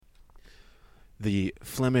The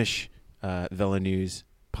Flemish Vela News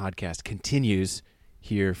podcast continues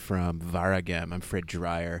here from Waregem. I'm Fred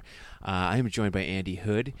Dreyer. I am joined by Andy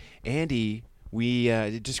Hood. Andy,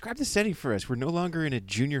 describe the setting for us. We're no longer in a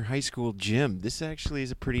junior high school gym. This actually is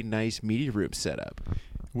a pretty nice media room setup.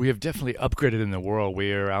 We have definitely upgraded in the world.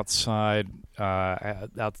 We are outside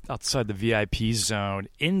outside the VIP zone,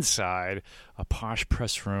 inside a posh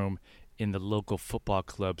press room in the local football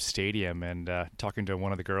club stadium, and talking to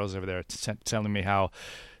one of the girls over there, telling me how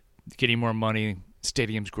getting more money,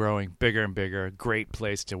 stadium's growing bigger and bigger. Great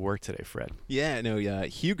place to work today, Fred. Yeah, no,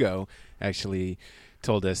 Hugo actually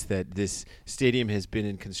told us that this stadium has been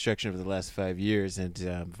in construction over the last 5 years, and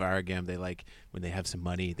Waregem, they like when they have some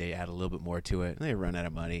money, they add a little bit more to it. And they run out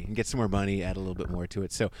of money and get some more money, add a little bit more to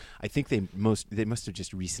it. So I think they must have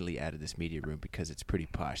just recently added this media room because it's pretty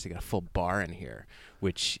posh. They got a full bar in here,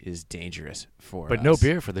 which is dangerous for But us. no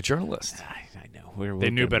beer for the journalists. I know. They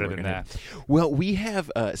knew better than that. Well, we have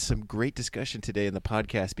some great discussion today in the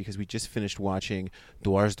podcast because we just finished watching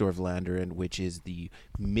Dwarsdorf-Vlaanderen, which is the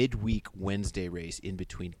midweek Wednesday race in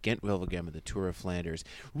between Ghent-Wevelgem and the Tour of Flanders.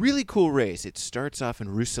 Really cool race. It starts off in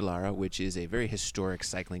Roeselare, which is a very historic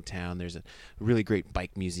cycling town. There's a really great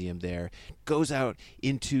bike museum there. Goes out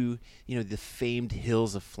into the famed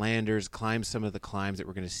hills of Flanders, climbs some of the climbs that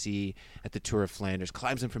we're going to see at the Tour of Flanders,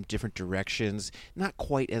 climbs them from different directions. Not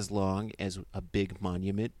quite as long as a big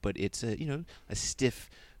monument, but it's a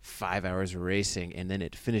stiff 5 hours of racing, and then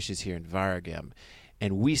it finishes here in Waregem.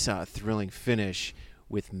 And we saw a thrilling finish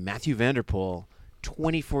with Mathieu van der Poel,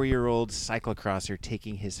 24-year-old cyclocrosser,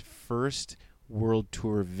 taking his first World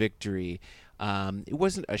Tour victory. It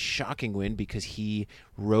wasn't a shocking win because he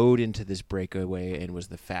rode into this breakaway and was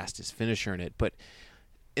the fastest finisher in it. But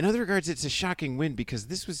in other regards, it's a shocking win because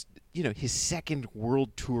this was, his second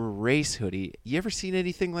World Tour race, Hoodie. You ever seen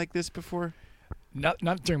anything like this before? Not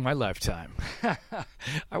during my lifetime.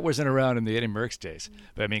 I wasn't around in the Eddie Merckx days.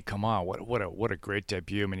 But I mean, come on, what a great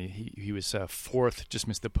debut. I mean, he was fourth, just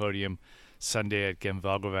missed the podium Sunday at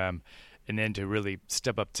Ghent-Wevelgem. And then to really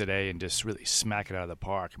step up today and just really smack it out of the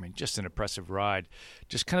park. I mean, just an impressive ride.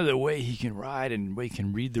 Just kind of the way he can ride and the way he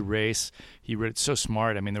can read the race. He read it so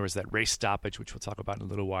smart. I mean, there was that race stoppage, which we'll talk about in a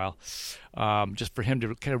little while. Just for him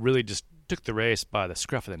to kind of really just took the race by the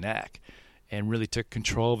scruff of the neck and really took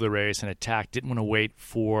control of the race and attacked. Didn't want to wait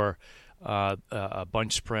for a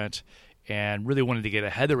bunch sprint and really wanted to get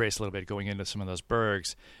ahead of the race a little bit going into some of those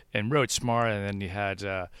bergs and rode smart. And then you had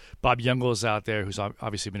Bob Jungels out there, who's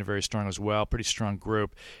obviously been very strong as well, pretty strong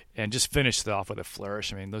group, and just finished it off with a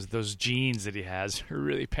flourish. I mean, those genes that he has are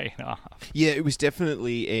really paying off. Yeah, it was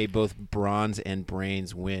definitely a both bronze and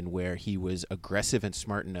brains win where he was aggressive and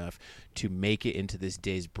smart enough to make it into this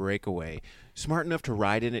day's breakaway. Smart enough to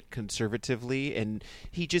ride in it conservatively, and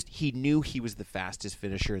he knew he was the fastest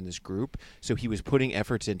finisher in this group, so he was putting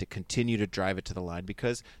efforts in to continue to drive it to the line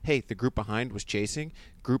because, hey, the group behind was chasing,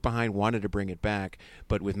 group behind wanted to bring it back,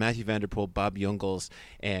 but with Mathieu van der Poel, Bob Jungels,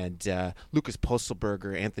 and Lucas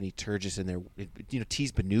Postelberger, Anthony Turgis in there,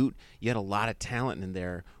 Thies Benoot, you had a lot of talent in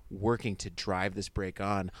there working to drive this break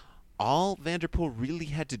on. All Van der Poel really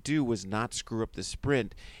had to do was not screw up the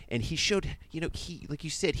sprint, and he showed, he, like you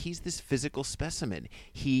said, he's this physical specimen.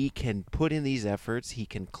 He can put in these efforts, he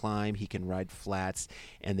can climb, he can ride flats,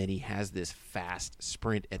 and then he has this fast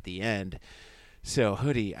sprint at the end. So,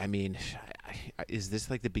 Hoodie, I mean, is this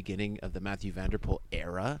like the beginning of the Mathieu van der Poel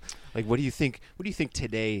era? Like, what do you think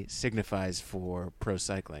today signifies for pro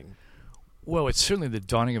cycling? Well, it's certainly the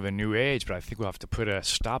dawning of a new age, but I think we'll have to put a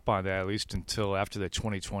stop on that at least until after the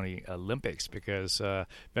 2020 Olympics because Van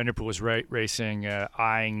der Poel was racing,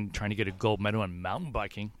 trying to get a gold medal in mountain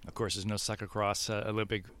biking. Of course, there's no cyclocross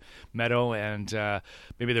Olympic medal, and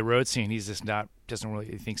maybe the road scene, he's just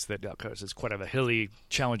he thinks that because it's quite a hilly,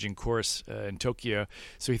 challenging course in Tokyo,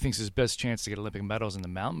 so he thinks his best chance to get Olympic medals in the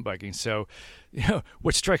mountain biking. So,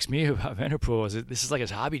 what strikes me about Van der Poel is that this is like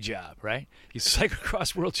his hobby job, right? He's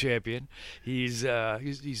cyclocross world champion. He's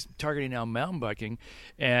targeting now mountain biking,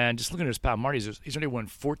 and just looking at his pal Marty, he's already won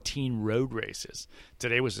 14 road races.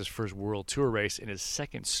 Today was his first World Tour race in his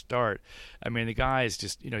second start. I mean, the guy is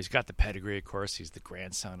just, he's got the pedigree, of course. He's the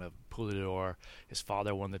grandson of Poulidor. His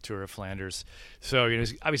father won the Tour of Flanders. So,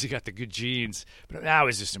 he's obviously got the good genes. But I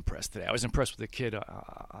was just impressed today. I was impressed with the kid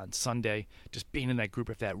on Sunday, just being in that group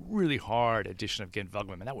of that really hard edition of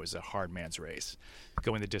Ghent-Wevelgem. And that was a hard man's race.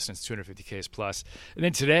 going the distance, 250 Ks plus. And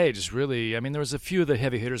then today, just really, I mean, there was a few of the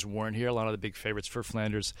heavy hitters weren't here. A lot of the big favorites for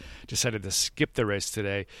Flanders decided to skip the race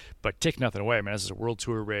today, but take nothing away. I mean, this is a World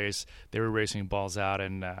Tour race. They were racing balls out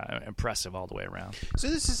and impressive all the way around. So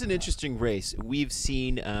this is an interesting race. We've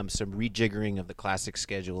seen some rejiggering of the Classic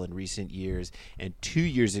schedule in recent years, and 2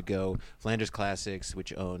 years ago, Flanders Classics,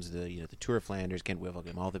 which owns the Tour of Flanders,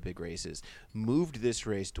 Gent-Wevelgem, all the big races, moved this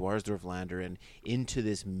race, Dwarsdorf-Vlaanderen, into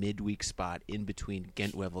this midweek spot in between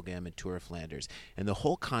Gent-Wevelgem and Tour of Flanders. And the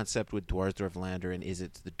whole concept with Dwarsdorf-Vlaanderen is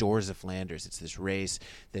it's the Doors of Flanders. It's this race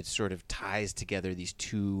that sort of ties together these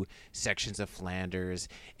two sections of Flanders,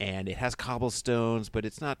 and it has cobblestones, but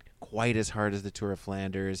it's not quite as hard as the Tour of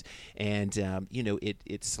Flanders. And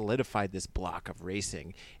it solidified this block of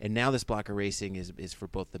racing. And now this block of racing is for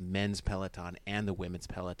both the men's peloton and the women's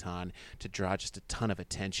peloton to draw just a ton of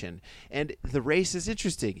attention. And the race is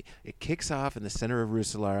interesting. It kicks off in the center of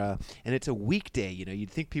Roeselare, and it's a weekday. You'd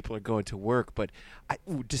think people are going to work, but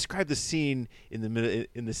describe the scene in the middle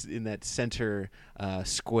in that center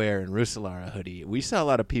square in Roeselare, Hoodie. We saw a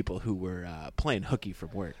lot of people who were playing hooky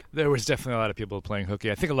from work. There was definitely a lot of people playing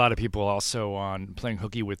hooky. I think a lot of people also on playing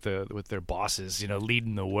hooky with their bosses,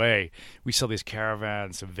 leading the way. We saw these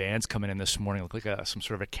caravans of vans coming in this morning. It looked like some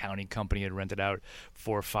sort of accounting company had rented out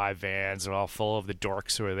 4 or 5 vans. They're all full of the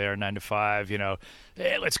dorks who are there 9 to 5.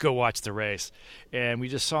 Hey, let's go watch the race. And we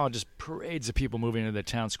just saw parades of people moving into the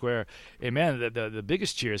town square. And man, the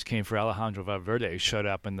biggest cheers came for Alejandro Valverde, who showed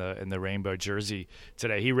up in the rainbow jersey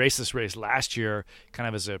today. He raced this race last year, kind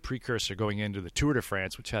of as a precursor going into the Tour de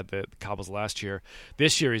France, which had the cobbles last year.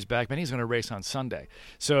 This year he's back, man. He's going to race on Sunday.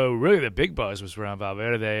 So really, the big buzz was around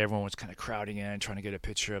Valverde. Everyone was kind of crowding in, trying to get a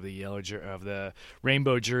picture of the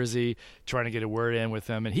rainbow jersey, trying to get a word in with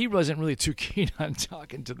him. And he wasn't really too keen on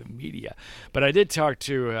talking to the media. But I did talk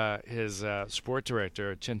to his sport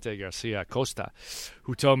director, Chente Garcia Costa,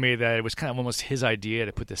 who told me that it was kind of almost his idea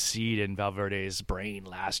to put the seed in Valverde's brain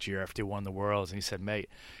last year after he won the Worlds. And he said, mate,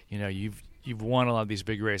 you've won a lot of these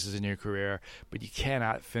big races in your career, but you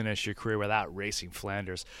cannot finish your career without racing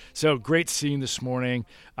Flanders. So great scene this morning.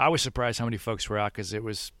 I was surprised how many folks were out because it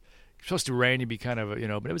was supposed to rain. You'd be kind of, but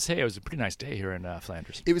it was a pretty nice day here in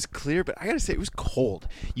Flanders. It was clear, but I got to say, it was cold.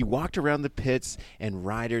 You walked around the pits, and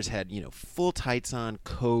riders had, full tights on,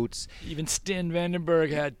 coats. Even Stijn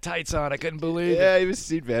Vandenberg had tights on. I couldn't believe it. Yeah, even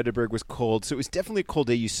Stijn Vandenberg was cold. So it was definitely a cold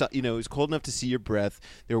day. You saw, it was cold enough to see your breath.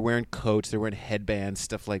 They were wearing coats. They were wearing headbands,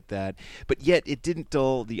 stuff like that. But yet, it didn't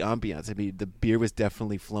dull the ambiance. I mean, the beer was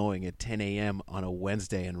definitely flowing at 10 a.m. on a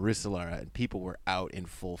Wednesday in Roeselare, and people were out in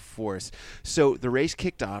full force. So the race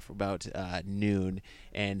kicked off about noon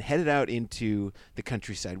and headed out into the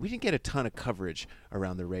countryside. We didn't get a ton of coverage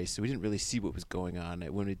around the race, so we didn't really see what was going on.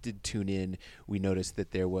 When we did tune in, we noticed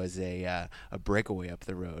that there was a breakaway up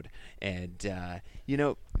the road. And,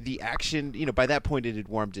 the action, by that point it had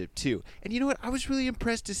warmed up too. And you know what? I was really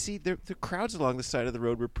impressed to see the crowds along the side of the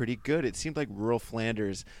road were pretty good. It seemed like rural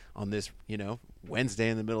Flanders on this, Wednesday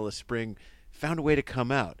in the middle of spring found a way to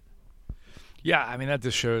come out. Yeah, I mean, that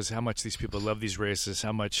just shows how much these people love these races,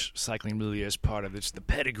 how much cycling really is part of the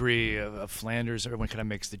pedigree of Flanders. Everyone kind of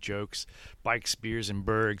makes the jokes, bikes, beers, and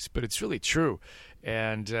bergs, but it's really true.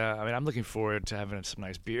 And, I'm looking forward to having some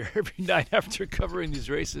nice beer every night after covering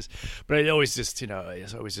these races. But it always just,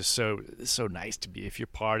 it's always just so nice to be, if you're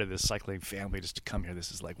part of this cycling family, just to come here.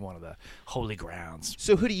 This is like one of the holy grounds.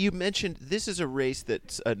 So, Hoodie, you mentioned this is a race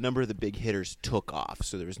that a number of the big hitters took off.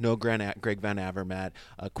 So there was no Greg Van Avermaet.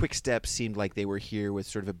 Quick Step seemed like they were here with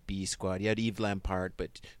sort of a B squad. You had Yves Lampaert,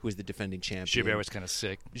 who was the defending champion. Gilbert was kind of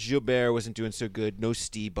sick. Gilbert wasn't doing so good. No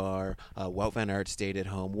Stybar. Wout van Aert stayed at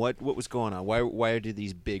home. What was going on? Why did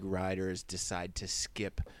these big riders decide to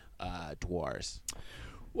skip Dwars?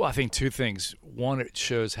 Well, I think two things. One, it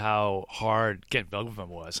shows how hard Gent-Wevelgem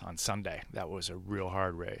was on Sunday. That was a real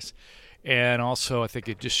hard race. And also, I think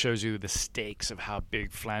it just shows you the stakes of how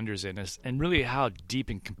big Flanders is and really how deep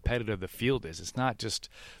and competitive the field is. It's not just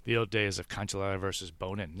the old days of Cancellara versus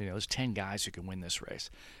Bonin. There's 10 guys who can win this race.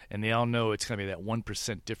 And they all know it's going to be that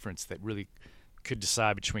 1% difference that really could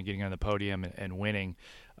decide between getting on the podium and winning,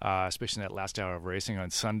 especially in that last hour of racing on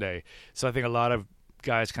Sunday. So I think a lot of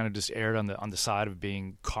guys kind of just erred on the side of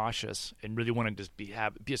being cautious and really want to just be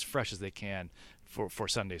as fresh as they can for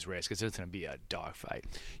Sunday's race, because it's going to be a dogfight.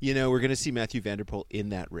 We're going to see Mathieu van der Poel in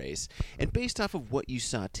that race. And based off of what you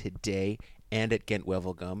saw today and at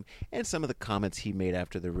Gent-Wevelgem and some of the comments he made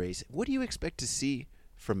after the race, what do you expect to see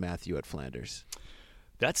from Mathieu at Flanders?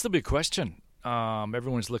 That's the big question.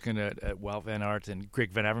 Everyone's looking at Wout van Aert and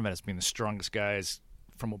Greg Van Avermaet as being the strongest guys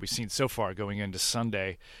from what we've seen so far going into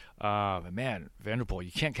Sunday. Man, Van der Poel,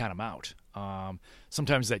 you can't count him out.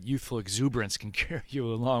 Sometimes that youthful exuberance can carry you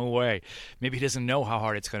a long way. Maybe he doesn't know how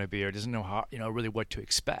hard it's going to be, or doesn't know how, really what to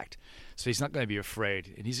expect. So he's not going to be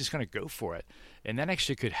afraid, and he's just going to go for it. And that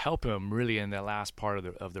actually could help him really in the last part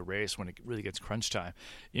of the race when it really gets crunch time.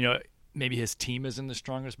 Maybe his team isn't the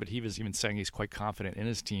strongest, but he was even saying he's quite confident in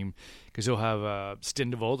his team because he'll have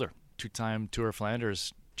Stijn de Volder, 2-time Tour of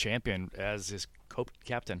Flanders champion, as his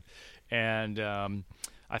co-captain. And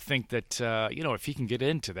I think that if he can get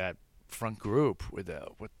into that front group with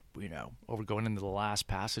over going into the last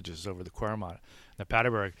passages over the Kwaremont, the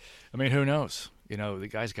Paterberg, I mean, who knows? The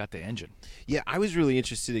guy's got the engine. Yeah, I was really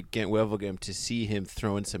interested at Gent-Wevelgem to see him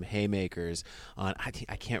throwing some haymakers on, I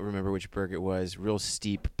can't remember which berg it was, real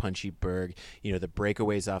steep, punchy berg, the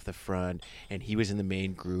breakaways off the front, and he was in the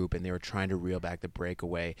main group, and they were trying to reel back the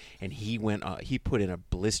breakaway, and he put in a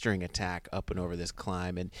blistering attack up and over this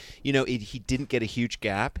climb, and, he didn't get a huge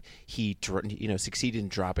gap. He, succeeded in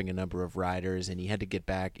dropping a number of riders, and he had to get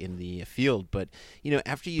back in the field, but,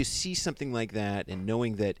 after you see something like that, and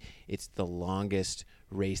knowing that it's the longest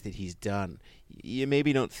race that he's done, you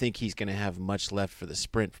maybe don't think he's going to have much left for the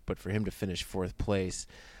sprint, but for him to finish 4th place,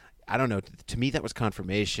 I don't know, to me that was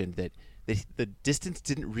confirmation that the distance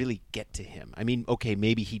didn't really get to him. I mean, okay,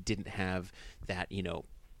 maybe he didn't have that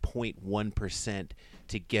 0.1%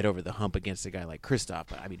 to get over the hump against a guy like Kristoff,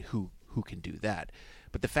 but I mean, who can do that?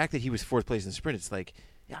 But the fact that he was 4th place in the sprint, it's like,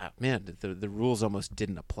 yeah, man, the rules almost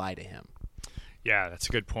didn't apply to him. Yeah, that's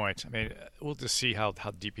a good point. I mean, we'll just see how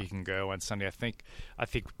deep he can go on Sunday. I think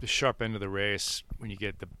the sharp end of the race, when you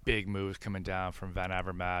get the big moves coming down from Van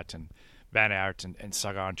Avermaet and Van Aert and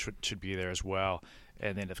Sagan should be there as well.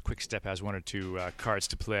 And then if Quick Step has 1 or 2 cards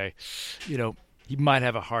to play, he might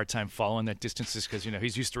have a hard time following that distances because,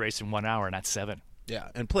 he's used to racing 1 hour, not 7. Yeah,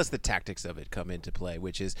 and plus the tactics of it come into play,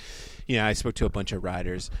 which is, I spoke to a bunch of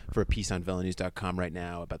riders for a piece on VeloNews.com right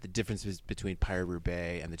now about the differences between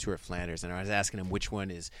Paris-Roubaix and the Tour of Flanders, and I was asking them which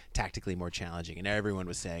one is tactically more challenging, and everyone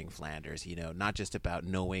was saying Flanders, not just about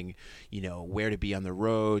knowing, where to be on the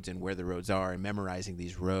roads and where the roads are and memorizing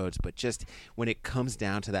these roads, but just when it comes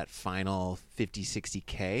down to that final 50,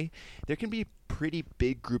 60K, there can be pretty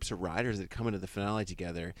big groups of riders that come into the finale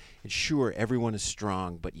together, and sure, everyone is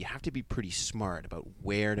strong, but you have to be pretty smart about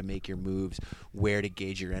where to make your moves, where to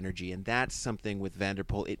gauge your energy, and that's something with Van der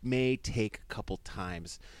Poel. It may take a couple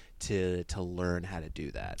times to learn how to do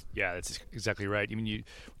that. Yeah, that's exactly right. I mean, when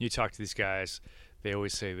you talk to these guys, they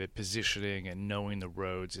always say that positioning and knowing the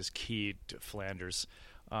roads is key to Flanders.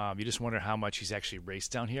 You just wonder how much he's actually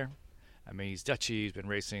raced down here. I mean, he's Dutchy. He's been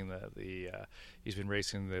racing the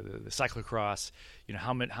cyclocross.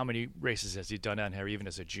 How many races has he done down here, even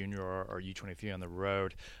as a junior or U23 on the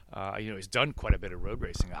road? He's done quite a bit of road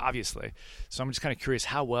racing, obviously. So I'm just kind of curious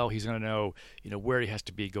how well he's going to know, where he has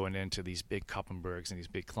to be going into these big Koppenbergs and these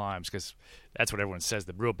big climbs, because that's what everyone says.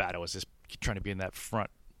 The real battle is just trying to be in that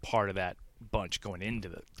front part of that bunch going into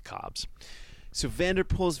the Cobs. So Van der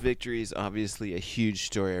Poel's victory is obviously a huge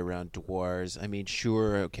story around Dwars. I mean,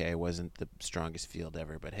 sure, okay, it wasn't the strongest field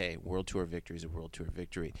ever, but hey, World Tour victory is a World Tour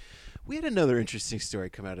victory. We had another interesting story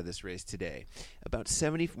come out of this race today.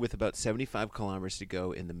 With about 75 kilometers to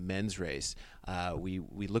go in the men's race,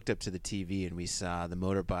 we looked up to the TV and we saw the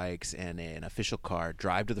motorbikes and an official car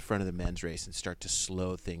drive to the front of the men's race and start to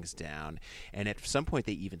slow things down. And at some point,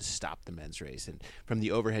 they even stopped the men's race. And from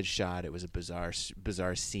the overhead shot, it was a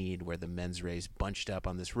bizarre scene where the men's race bunched up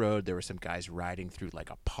on this road. There were some guys riding through like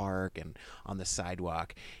a park and on the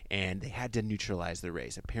sidewalk, and they had to neutralize the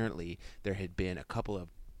race. Apparently, there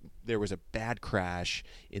was a bad crash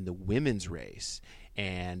in the women's race,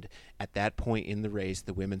 and at that point in the race,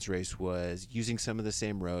 the women's race was using some of the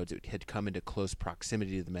same roads. It had come into close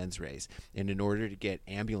proximity to the men's race, and in order to get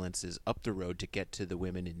ambulances up the road to get to the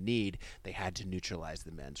women in need, they had to neutralize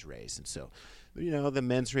the men's race. And so, the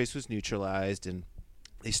men's race was neutralized, and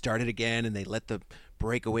they started again, and they let the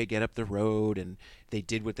breakaway get up the road, and they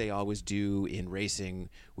did what they always do in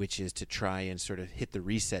racing, which is to try and sort of hit the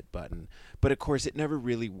reset button. But of course, it never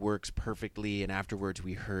really works perfectly, and afterwards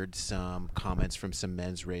we heard some comments from some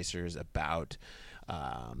men's racers about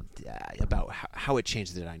how it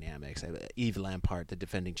changed the dynamics. Yves Lampaert, the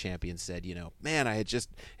defending champion, said, man, I had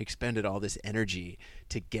just expended all this energy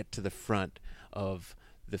to get to the front of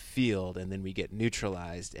the field, and then we get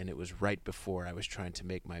neutralized, and it was right before I was trying to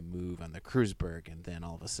make my move on the Kreuzberg, and then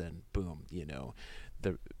all of a sudden, boom,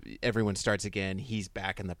 everyone starts again, he's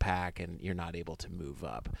back in the pack, and you're not able to move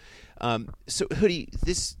up. So Hoodie,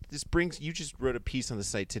 this brings, you just wrote a piece on the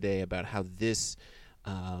site today about how this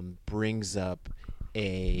brings up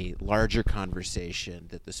a larger conversation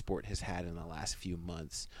that the sport has had in the last few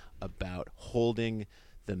months about holding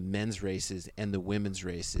the men's races and the women's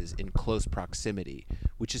races in close proximity,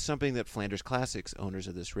 which is something that Flanders Classics, owners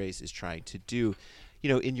of this race, is trying to do.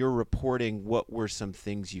 In your reporting, what were some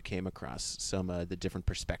things you came across, some of the different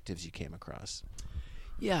perspectives you came across?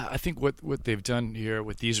 Yeah, I think what they've done here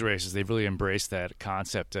with these races, they've really embraced that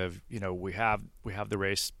concept of, we have the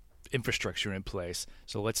race infrastructure in place,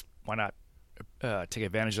 so why not take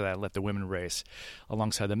advantage of that and let the women race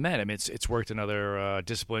alongside the men. I mean, it's worked in other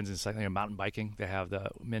disciplines in cycling and mountain biking. They have the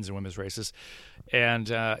men's and women's races, and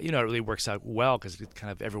it really works out well because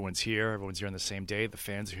kind of everyone's here on the same day. The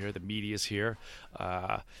fans are here, the media's here,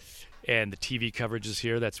 and the TV coverage is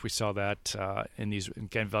here. We saw that in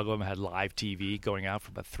Gent-Wevelgem had live TV going out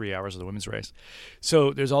for about 3 hours of the women's race.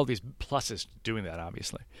 So there's all these pluses to doing that,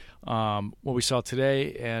 obviously. What we saw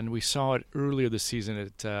today, and we saw it earlier this season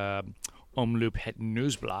at Omloop Het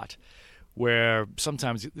Nieuwsblad, where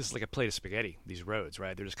sometimes this is like a plate of spaghetti, these roads,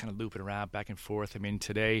 right? They're just kind of looping around back and forth. I mean,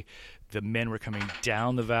 today the men were coming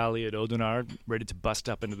down the valley at Oudenaarde, ready to bust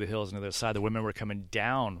up into the hills on the other side. The women were coming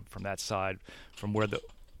down from that side, from where the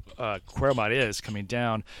Quermatt is, coming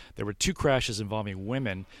down. There were 2 crashes involving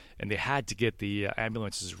women, and they had to get the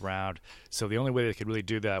ambulances around. So the only way they could really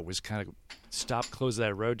do that was kind of close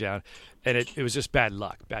that road down. And it was just bad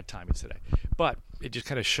luck, bad timing today. But it just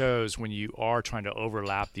kind of shows when you are trying to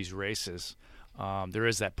overlap these races, there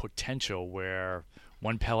is that potential where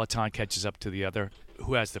one peloton catches up to the other.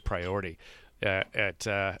 Who has the priority? At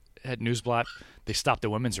Het Nieuwsblad, they stopped the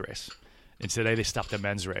women's race. And today they stopped the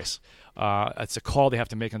men's race. It's a call they have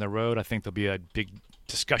to make on the road. I think there'll be a big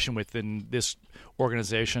discussion within this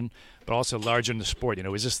organization, but also larger in the sport.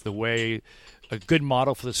 Is this a good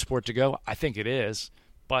model for the sport to go? I think it is,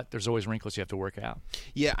 but there's always wrinkles you have to work out.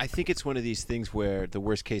 Yeah, I think it's one of these things where the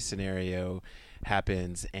worst case scenario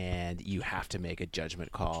happens and you have to make a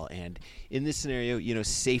judgment call. And in this scenario,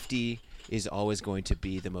 safety is always going to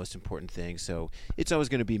be the most important thing. So it's always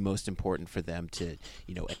going to be most important for them to,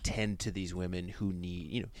 attend to these women who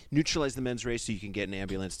need, neutralize the men's race so you can get an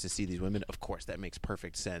ambulance to see these women. Of course, that makes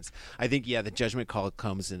perfect sense. I think, the judgment call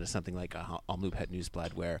comes into something like Omloop Het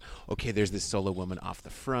Nieuwsblad where, okay, there's this solo woman off the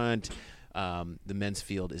front. The men's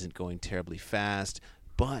field isn't going terribly fast,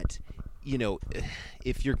 but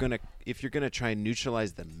if you're gonna try and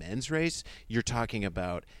neutralize the men's race, you're talking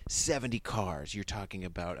about 70 cars. You're talking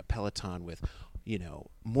about a peloton with,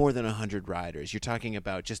 more than 100 riders. You're talking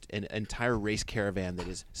about just an entire race caravan that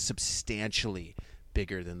is substantially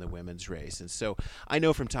bigger than the women's race. And so I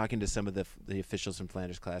know from talking to some of the officials from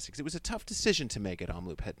Flanders Classics, it was a tough decision to make at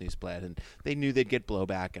Omloop Het Nieuwsblad, and they knew they'd get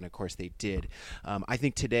blowback, and of course they did. I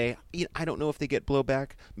think today, I don't know if they get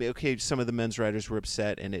blowback. Okay, some of the men's riders were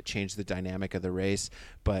upset, and it changed the dynamic of the race,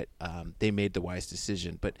 but they made the wise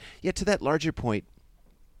decision. But yeah, to that larger point,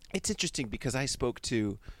 it's interesting because I spoke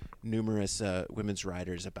to numerous women's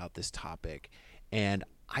riders about this topic, and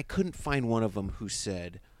I couldn't find one of them who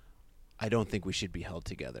said, I don't think we should be held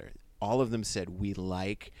together. All of them said we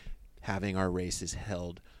like having our races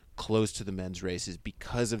held close to the men's races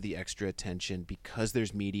because of the extra attention, because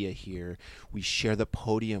there's media here. We share the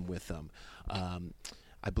podium with them.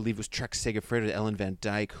 I believe it was Trek Segafredo, Ellen Van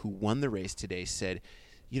Dijk, who won the race today, said,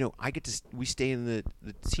 we stay in the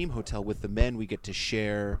team hotel with the men. We get to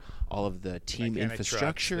share all of the team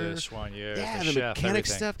infrastructure, trucks, the soigneurs, the chef, mechanic everything.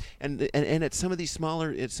 stuff, and at some of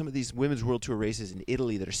these women's World Tour races in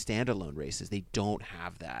Italy that are standalone races, they don't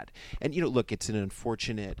have that. And look, it's an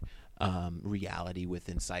unfortunate reality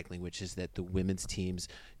within cycling, which is that the women's teams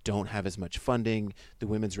don't have as much funding. The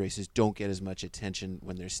women's races don't get as much attention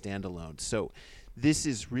when they're standalone. So this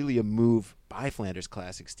is really a move by Flanders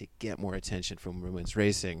Classics to get more attention from women's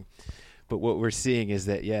racing. But what we're seeing is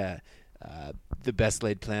that, the best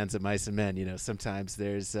laid plans of mice and men. Sometimes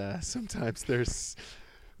there's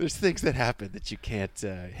things that happen that you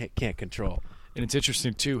can't control. And it's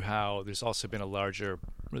interesting too how there's also been a larger,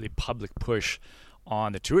 really public push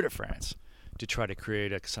on the Tour de France to try to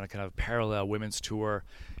create a kind of parallel women's tour.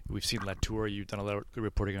 We've seen La Tour. You've done a lot of good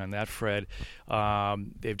reporting on that, Fred.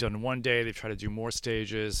 They've done one day. They've tried to do more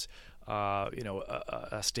stages.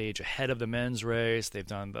 A stage ahead of the men's race. They've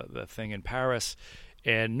done the thing in Paris.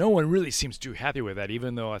 And no one really seems too happy with that,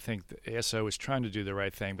 even though I think the ASO is trying to do the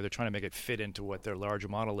right thing, but they're trying to make it fit into what their larger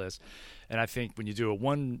model is. And I think when you do a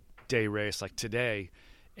one-day race like today,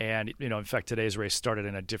 and, in fact, today's race started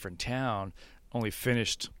in a different town, only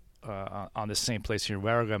finished on the same place here in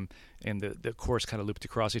Waregem, and the course kind of looped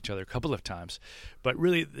across each other a couple of times. But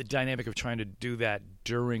really the dynamic of trying to do that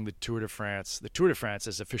during the Tour de France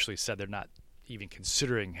has officially said they're not even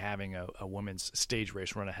considering having a women's stage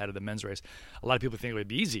race run ahead of the men's race. A lot of people think it would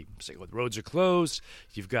be easy. Say, well, the roads are closed.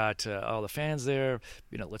 You've got all the fans there.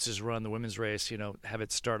 Let's just run the women's race. Have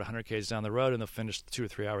it start 100 k's down the road and they'll finish 2 or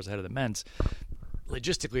 3 hours ahead of the men's.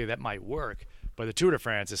 Logistically, that might work, but the Tour de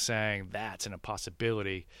France is saying that's an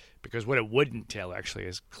impossibility because what it would entail actually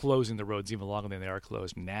is closing the roads even longer than they are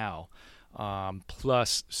closed now,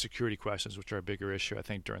 plus security questions, which are a bigger issue, I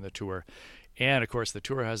think, during the Tour. And, of course, the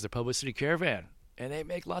Tour has the publicity caravan, and they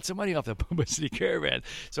make lots of money off the publicity caravan.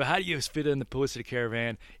 So how do you fit in the publicity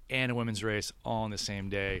caravan and a women's race all on the same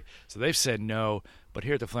day? So they've said no, but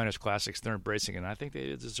here at the Flanders Classics, they're embracing it, and I think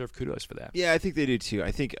they deserve kudos for that. Yeah, I think they do too.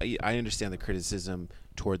 I think I understand the criticism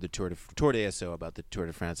toward the Tour de ASO about the Tour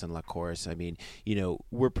de France and La Course. I mean,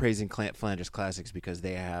 we're praising Flanders Classics because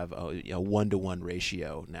they have a 1-to-1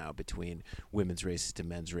 ratio now between women's races to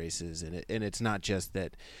men's races, and it's not just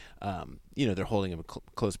that they're holding them in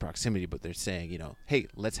close proximity, but they're saying hey,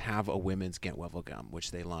 let's have a women's Ghent-Wevelgem,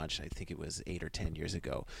 which they launched, I think it was 8 or 10 years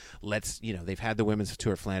ago. Let's they've had the women's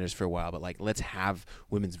Tour of Flanders for a while, but let's have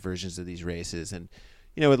women's versions of these races. And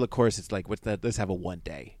with La Course, it's like let's have a 1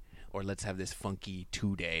 day. Or let's have this funky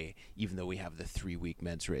 2-day, even though we have the 3-week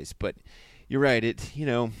men's race. But you're right. At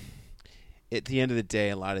the end of the day,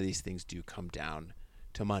 a lot of these things do come down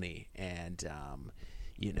to money and,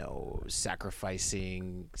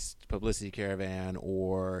 sacrificing publicity caravan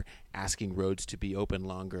or asking roads to be open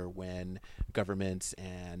longer when governments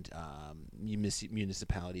and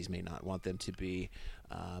municipalities may not want them to be.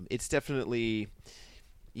 It's definitely,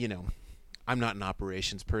 I'm not an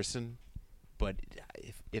operations person. But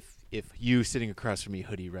if you sitting across from me,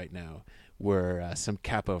 Hoodie, right now, were some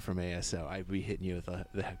capo from ASO, I'd be hitting you with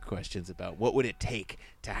the questions about what would it take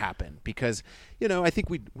to happen. Because, I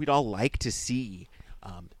think we'd all like to see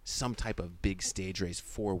some type of big stage race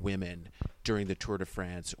for women during the Tour de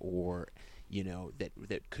France, or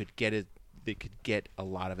that could get a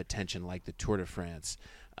lot of attention like the Tour de France,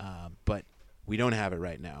 but we don't have it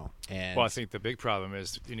right now. And I think the big problem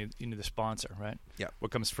is you need the sponsor, right? Yeah.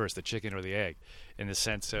 What comes first, the chicken or the egg? In the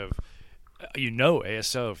sense of,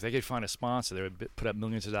 ASO, if they could find a sponsor, they would put up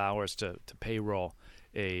millions of dollars to payroll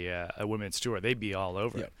a women's tour. They'd be all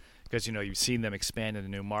over it because you've seen them expand into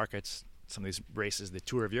new markets. Some of these races, the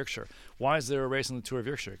Tour of Yorkshire. Why is there a race on the Tour of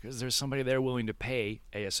Yorkshire? Because there's somebody there willing to pay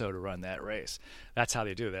ASO to run that race. That's how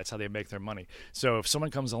they do it. That's how they make their money. So if someone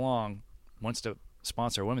comes along, wants to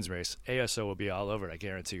sponsor a women's race, ASO will be all over it. I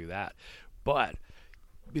guarantee you that. But,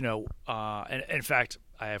 and in fact,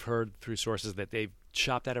 I have heard through sources that they've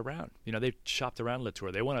shopped that around. They've shopped around Le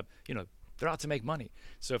Tour. They want to, they're out to make money.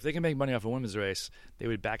 So if they can make money off a women's race, they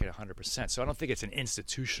would back it 100%. So I don't think it's an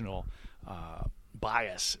institutional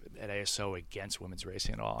bias at ASO against women's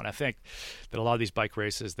racing at all. And I think that a lot of these bike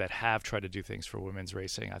races that have tried to do things for women's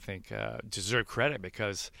racing, I think deserve credit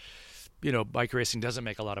because bike racing doesn't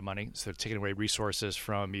make a lot of money, so they're taking away resources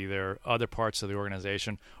from either other parts of the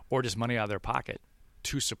organization or just money out of their pocket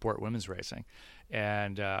to support women's racing.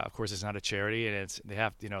 And of course, it's not a charity, and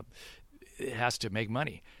it has to make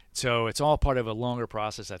money. So it's all part of a longer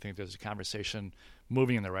process. I think there's a conversation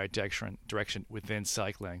moving in the right direction within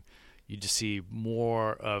cycling. You just see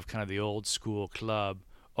more of kind of the old school club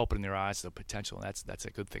opening their eyes to the potential. That's a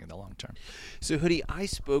good thing in the long term. So, Hoodie, I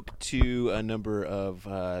spoke to a number of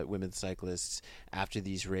women's cyclists after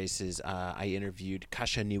these races. I interviewed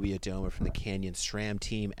Kasia Niewiadoma from the Canyon SRAM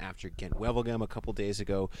team after Ghent-Wevelgem a couple days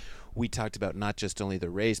ago. We talked about not just only the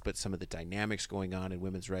race, but some of the dynamics going on in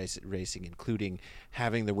women's racing, including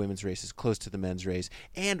having the women's races close to the men's race,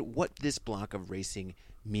 and what this block of racing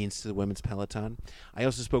means to the women's peloton. I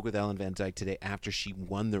also spoke with Ellen Van Dijk today after she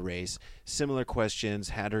won the race. Similar questions,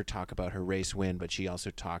 had her talk about her race win, but she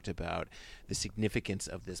also talked about the significance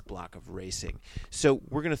of this block of racing. So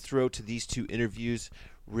we're going to throw to these two interviews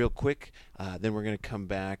real quick. Then we're going to come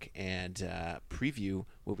back and preview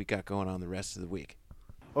what we got going on the rest of the week.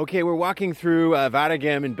 Okay, we're walking through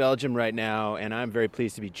Waregem in Belgium right now, and I'm very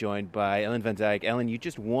pleased to be joined by Ellen Van Dijk. Ellen, you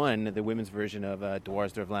just won the women's version of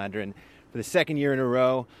Dwars door Vlaanderen for the second year in a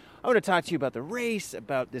row. I want to talk to you about the race,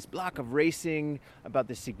 about this block of racing, about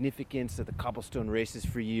the significance of the cobblestone races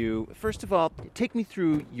for you. First of all, take me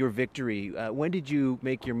through your victory. When did you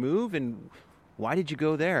make your move, and why did you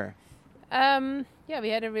go there? We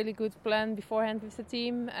had a really good plan beforehand with the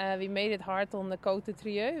team. We made it hard on the Côte de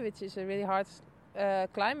Trieux, which is a really hard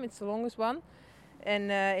climb. It's the longest one.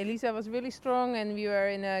 And Elisa was really strong, and we were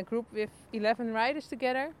in a group with 11 riders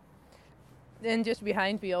together. And just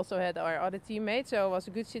behind we also had our other teammates, so it was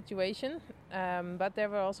a good situation. But there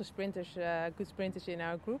were also sprinters, good sprinters in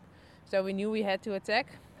our group. So we knew we had to attack.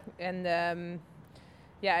 And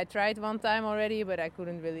yeah, I tried one time already, but I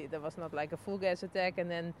couldn't really. There was not like a full gas attack, and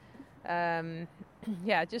then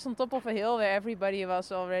yeah, just on top of a hill where everybody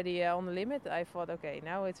was already on the limit. I thought, okay,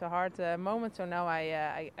 now it's a hard moment, so now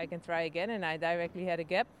I can try again, and I directly had a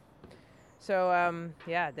gap. So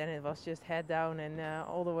yeah, then it was just head down and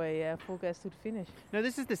all the way full gas to the finish. Now,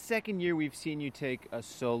 this is the second year we've seen you take a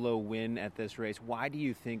solo win at this race. Why do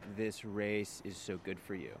you think this race is so good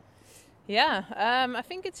for you? Yeah, I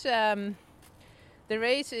think it's the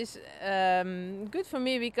race is good for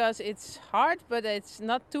me because it's hard, but it's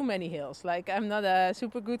not too many hills. Like, I'm not a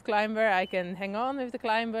super good climber. I can hang on with the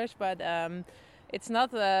climbers, but it's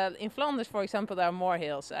not in Flanders, for example, there are more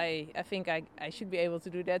hills. I think I should be able to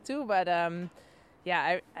do that too, but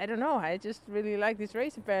yeah, I don't know. I just really like this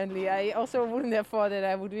race, apparently. I also wouldn't have thought that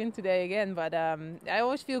I would win today again, but I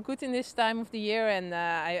always feel good in this time of the year, and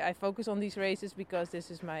I focus on these races because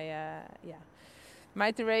this is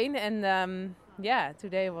my terrain, and yeah,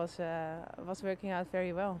 today was working out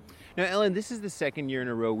very well. Now, Ellen, this is the second year in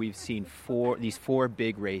a row we've seen these four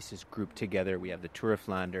big races grouped together. We have the Tour of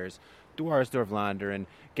Flanders, Dwarsdorf-Vlaanderen,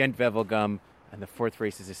 Gent-Wevelgem, and the fourth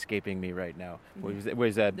race is escaping me right now.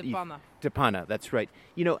 De Panne. De Panne, that's right.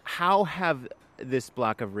 You know, how have this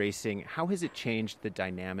block of racing, how has it changed the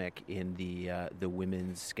dynamic in the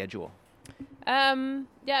women's schedule?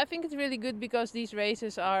 Yeah, I think it's really good because these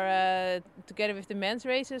races are together with the men's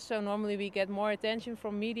races, so normally we get more attention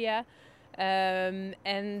from media.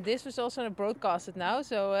 And this was also broadcasted now,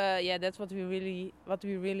 so yeah, that's what we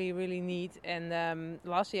really need. And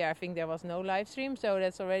last year I think there was no live stream, so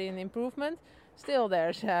that's already an improvement. Still,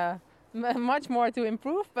 there's much more to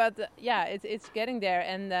improve, but yeah, it's getting there.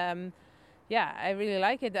 And yeah, I really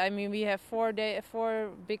like it. I mean, we have 4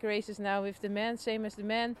 big races now with the men, same as the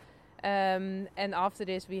men. And after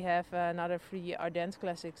this we have another 3 Ardennes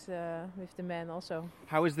Classics with the men also.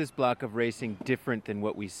 How is this block of racing different than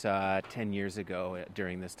what we saw 10 years ago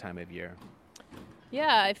during this time of year?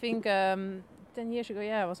 Yeah, I think 10 years ago,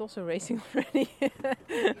 yeah, I was also racing already.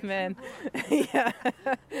 Man. Yeah.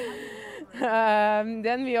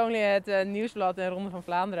 Then we only had Nieuwsblad and Ronde van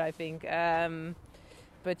Vlaanderen, I think.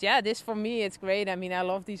 But yeah, this for me, it's great. I mean, I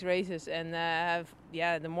love these races, and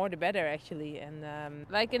yeah, the more the better actually. And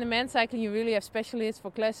like in the men's cycling, you really have specialists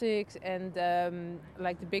for classics and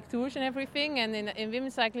like the big tours and everything. And in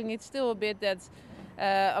women's cycling, it's still a bit that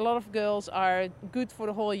a lot of girls are good for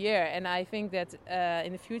the whole year. And I think that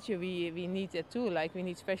in the future we need that too. Like, we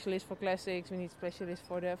need specialists for classics, we need specialists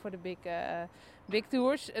for the big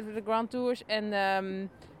tours, the grand tours, and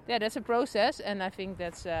yeah, that's a process, and I think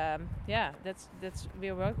that's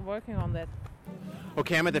we're working on that.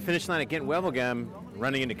 Okay, I'm at the finish line at Gent-Wevelgem,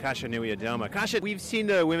 running into Kasia Niewiadoma. Kasia, we've seen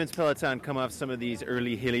the women's peloton come off some of these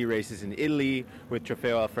early hilly races in Italy with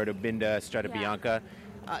Trofeo Alfredo Binda, Strade Bianca.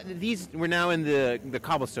 We're now in the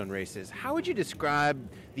cobblestone races. How would you describe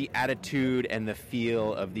the attitude and the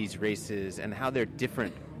feel of these races and how they're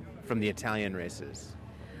different from the Italian races?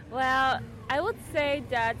 Well, I would say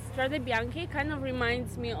that Strade Bianche kind of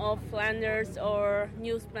reminds me of Flanders or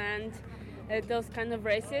Nieuwsblad, those kind of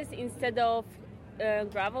races. Instead of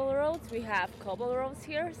gravel roads, we have cobble roads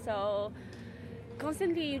here, so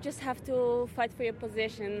constantly you just have to fight for your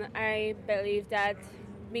position. I believe that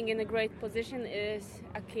being in a great position is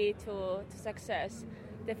a key to success.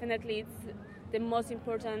 Definitely it's the most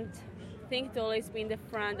important thing to always be in the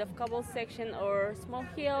front of cobble section or small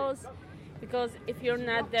hills, because if you're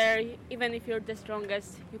not there, even if you're the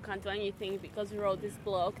strongest, you can't do anything because the road is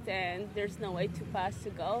blocked and there's no way to pass to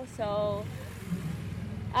go. So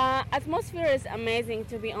atmosphere is amazing,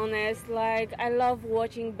 to be honest. Like, I love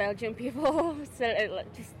watching Belgian people.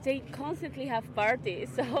 They constantly have parties,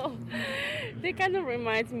 so they kind of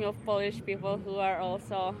remind me of Polish people who are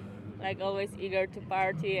also like always eager to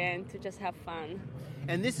party and to just have fun.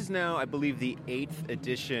 And this is now, I believe, the 8th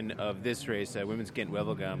edition of this race, Women's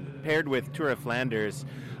Gent-Wevelgem, paired with Tour of Flanders.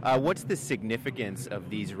 What's the significance of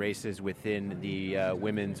these races within the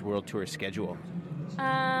Women's World Tour schedule?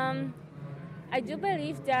 I do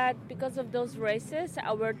believe that because of those races,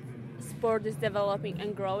 our sport is developing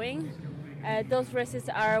and growing. Those races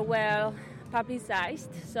are well publicized,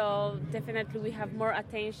 so definitely we have more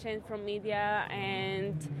attention from media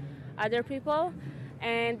and other people.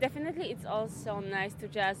 And definitely it's also nice to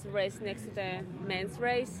just race next to the men's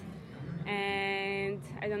race and,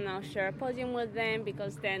 I don't know, share a podium with them,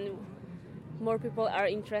 because then more people are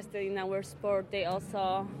interested in our sport. They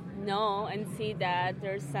also know and see that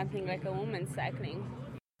there's something like a women's cycling.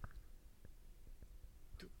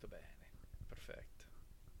 Tutto bene. Perfect.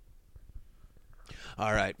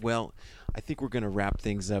 All right, well, I think we're going to wrap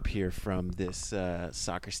things up here from this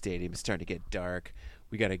soccer stadium. It's starting to get dark.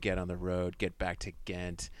 we got to get on the road, get back to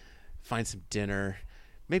Ghent, find some dinner,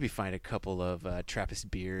 maybe find a couple of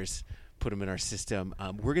Trappist beers, put them in our system.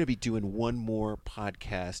 We're going to be doing one more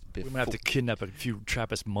podcast before. We might have to kidnap a few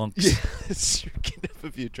Trappist monks. Yeah, sure, kidnap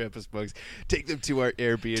a few Trappist monks, take them to our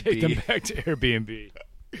Airbnb. Take them back to Airbnb.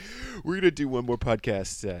 We're going to do one more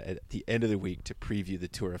podcast at the end of the week to preview the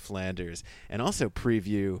Tour of Flanders and also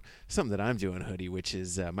preview something that I'm doing, Hoodie, which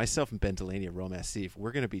is myself and Ben Delaney at Rome Massif.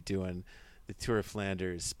 We're going to be doing the Tour of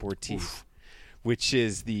Flanders Sportif, which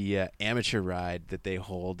is the amateur ride that they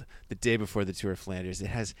hold the day before the Tour of Flanders. It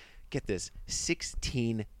has, get this,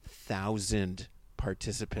 16,000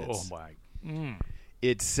 participants. Oh, my.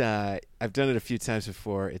 It's I've done it a few times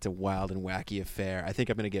before. It's a wild and wacky affair. I think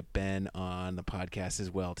I'm going to get Ben on the podcast as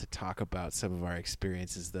well to talk about some of our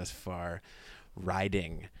experiences thus far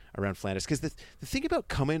riding around Flanders. Because the thing about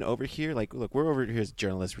coming over here, like, look, we're over here as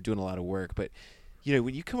journalists. We're doing a lot of work. But, you know,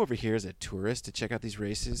 when you come over here as a tourist to check out these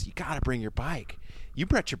races, you got to bring your bike. You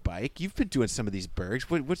brought your bike. You've been doing some of these bergs.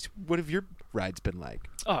 What have your rides been like?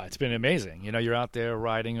 Oh, it's been amazing. You know, you're out there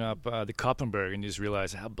riding up the Koppenberg and you just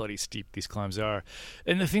realize how bloody steep these climbs are.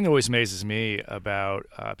 And the thing that always amazes me about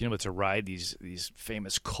being able to ride these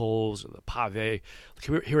famous cols or the pave, like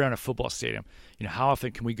here around a football stadium, you know, how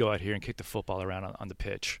often can we go out here and kick the football around on the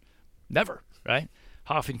pitch? Never, right?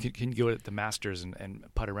 How often can you go at the Masters and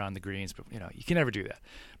putt around the greens? But, you know, you can never do that.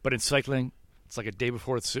 But in cycling, it's like a day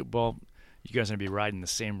before the Super Bowl. You guys are going to be riding the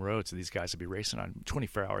same roads that these guys will be racing on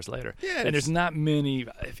 24 hours later. Yeah, and there's not many,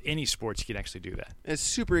 if any, sports you can actually do that. It's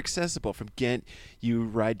super accessible. From Ghent, you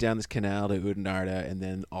ride down this canal to Oudenaarde, and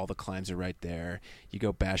then all the climbs are right there. You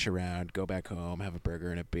go bash around, go back home, have a burger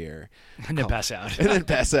and a beer. And then pass out. And then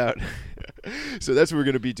pass out. So that's what we're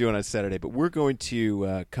going to be doing on Saturday. But we're going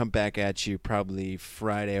to come back at you probably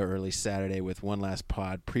Friday or early Saturday with one last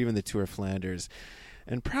pod, previewing the Tour of Flanders.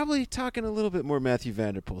 And probably talking a little bit more Mathieu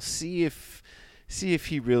van der Poel. See if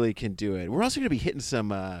he really can do it. We're also going to be hitting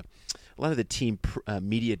some a lot of the team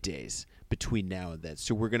media days between now and then.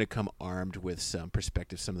 So we're going to come armed with some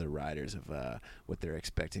perspective, some of the riders of what they're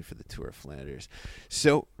expecting for the Tour of Flanders.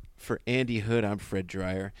 So for Andy Hood, I'm Fred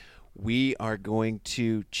Dreyer. We are going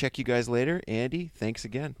to check you guys later. Andy, thanks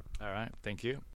again. All right. Thank you.